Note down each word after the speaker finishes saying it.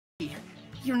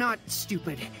You're not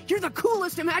stupid. You're the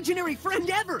coolest imaginary friend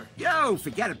ever! Yo,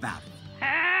 forget about it.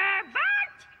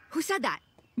 Herbert! Who said that?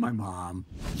 My mom.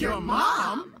 Your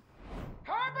mom?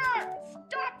 Herbert!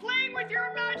 Stop playing with your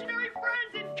imaginary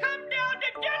friends and come down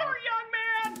to dinner, young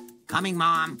man! Coming,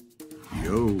 Mom.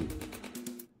 Yo.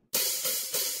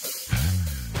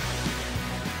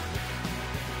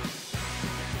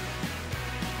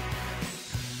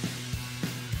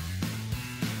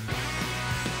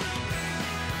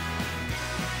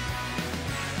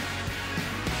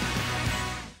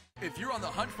 If you're on the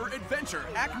hunt for adventure,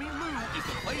 Acme Lou is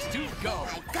the place to go.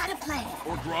 I got a plan.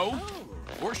 Or grow,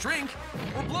 or shrink,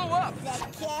 or blow up.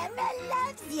 The camera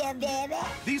loves you, baby.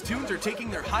 These tunes are taking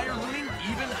their higher looning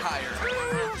even higher.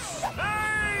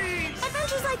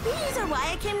 Adventures like these are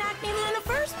why I came to Acme Lou in the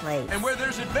first place. And where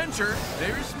there's adventure,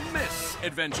 there's Miss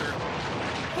Adventure.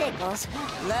 Pickles.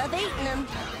 Love eating them.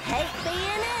 Hate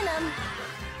being in them.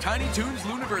 Tiny Toons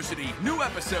Looniversity. New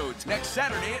episodes next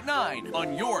Saturday at 9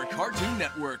 on your Cartoon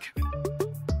Network.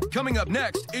 Coming up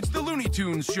next, it's the Looney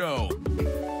Tunes Show.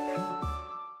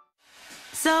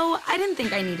 So, I didn't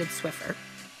think I needed Swiffer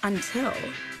until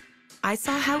I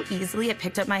saw how easily it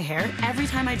picked up my hair every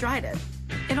time I dried it.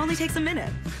 It only takes a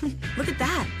minute. Look at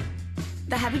that.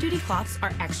 The heavy-duty cloths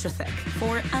are extra thick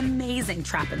for amazing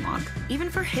trap and lock,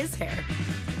 even for his hair.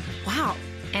 Wow.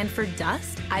 And for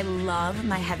dust, I love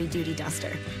my heavy-duty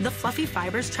duster. The fluffy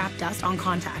fibers trap dust on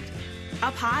contact.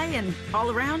 Up high and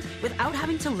all around without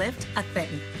having to lift a thing.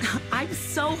 I'm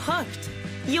so hooked.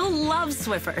 You'll love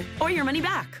Swiffer or your money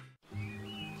back.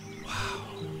 Wow.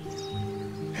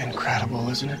 Incredible,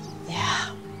 isn't it?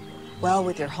 Yeah. Well,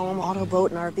 with your home, auto,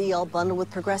 boat, and RV all bundled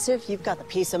with Progressive, you've got the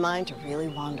peace of mind to really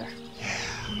wander.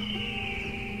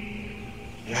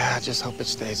 Yeah, I just hope it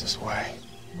stays this way.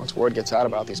 Once word gets out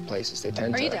about these places, they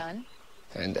tend to... Are you done?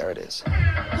 And there it is.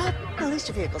 Well, at least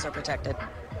your vehicles are protected.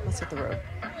 Let's hit the road.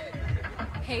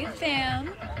 Hey,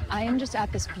 fam. I am just at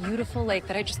this beautiful lake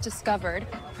that I just discovered,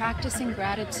 practicing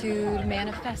gratitude,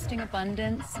 manifesting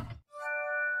abundance.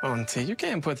 Oh, Auntie, you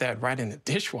can't put that right in the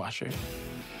dishwasher.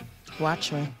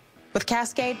 Watch me. With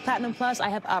Cascade Platinum Plus, I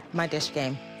have upped my dish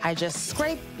game. I just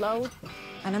scrape, load,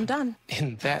 and I'm done.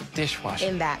 In that dishwasher?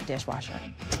 In that dishwasher.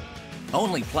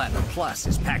 Only Platinum Plus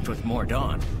is packed with more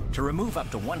Dawn to remove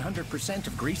up to 100%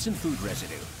 of grease and food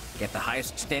residue. Get the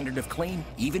highest standard of clean,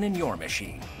 even in your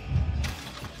machine.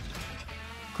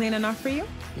 Clean enough for you?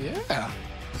 Yeah.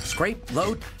 Scrape,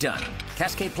 load, done.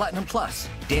 Cascade Platinum Plus.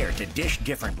 Dare to dish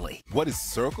differently. What is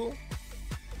Circle?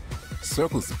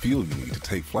 Circle is the fuel you need to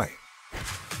take flight.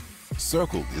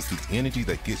 Circle is the energy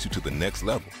that gets you to the next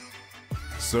level.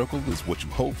 Circle is what you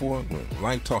hope for when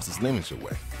life tosses lemons your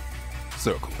way.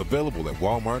 Circle, available at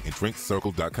Walmart and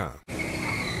drinkcircle.com.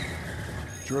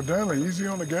 Jordana, easy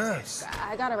on the gas.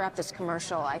 I gotta wrap this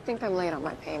commercial. I think I'm late on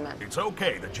my payment. It's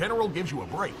okay. The General gives you a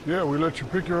break. Yeah, we let you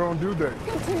pick your own due date.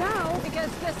 Good to know,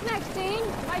 because this next scene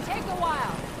might take a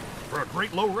while. For a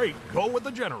great low rate, go with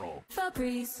the General.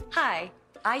 Febreze. Hi,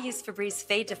 I use Febreze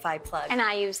Fade Defy Plug. And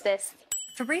I use this.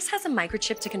 Febreze has a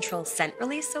microchip to control scent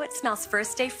release, so it smells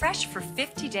first day fresh for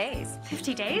 50 days.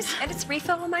 50 days? And its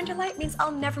refill reminder light means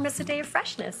I'll never miss a day of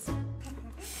freshness.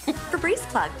 Febreze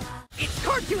Plug. It's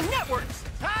Cartoon Network's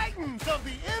Titans of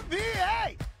the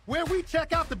NBA, where we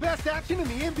check out the best action in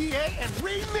the NBA and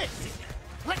remix it.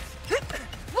 Let's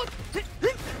look at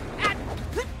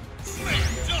Slam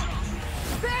Dunk.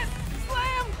 Best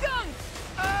Slam Dunk.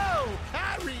 Oh,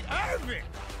 Kyrie Irving.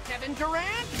 Kevin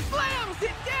Durant slams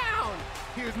it down.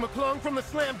 Here's McClung from the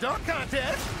Slam Dunk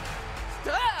contest.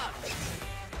 Stop.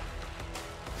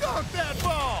 Dunk that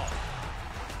ball.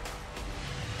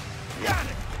 Got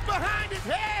it. Behind his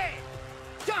head!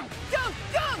 Dunk, dunk,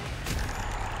 dunk!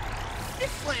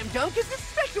 This slam dunk is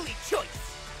especially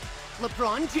choice.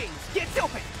 LeBron James gets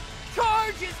open,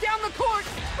 charges down the court,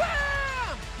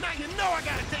 bam! Now you know I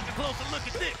gotta take a closer look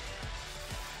at this.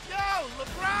 Yo,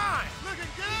 LeBron,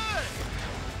 looking good!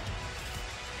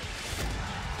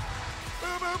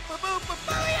 Boo, boo, boo, boo, boo,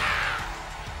 booyah!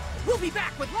 We'll be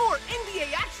back with more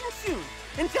NBA action soon.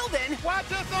 Until then, watch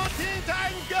us on Teen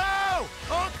Titans Go!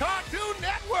 On Cartoon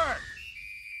Network!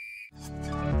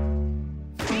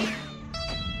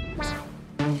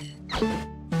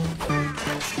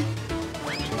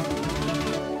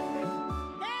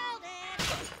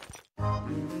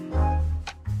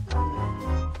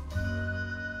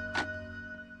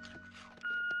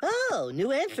 Oh,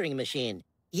 new answering machine.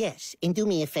 Yes, and do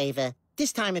me a favor.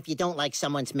 This time, if you don't like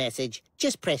someone's message,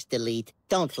 just press delete.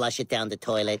 Don't flush it down the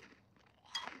toilet.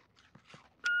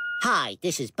 Hi,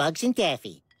 this is Bugs and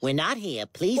Daffy. We're not here.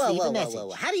 Please leave a message.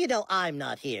 Whoa. How do you know I'm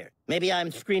not here? Maybe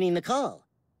I'm screening the call.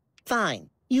 Fine.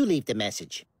 You leave the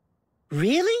message.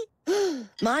 Really?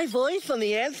 My voice on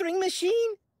the answering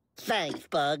machine? Thanks,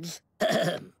 Bugs.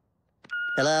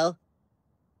 Hello?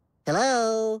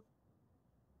 Hello?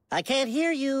 I can't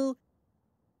hear you.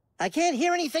 I can't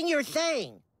hear anything you're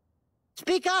saying.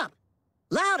 Speak up.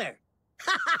 Louder.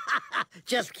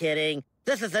 Just kidding.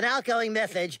 This is an outgoing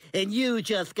message, and you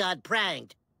just got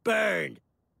pranked. Burned.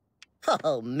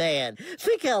 Oh, man.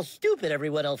 Think how stupid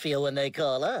everyone will feel when they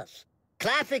call us.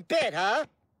 Classic bit, huh?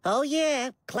 Oh,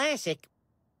 yeah. Classic.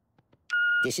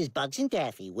 This is Bugs and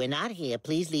Daffy. We're not here.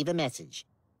 Please leave a message.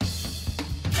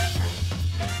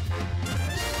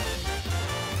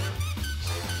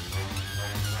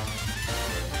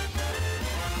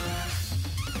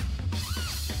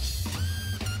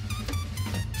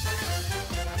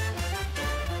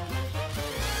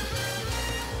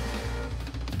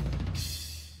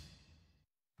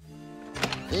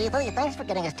 Thanks for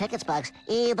getting us tickets, Bugs.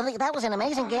 That was an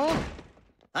amazing game.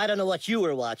 I don't know what you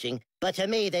were watching, but to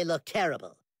me, they looked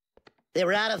terrible. They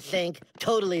were out of sync,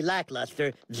 totally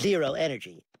lackluster, zero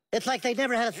energy. It's like they'd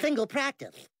never had a single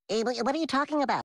practice. What are you talking about?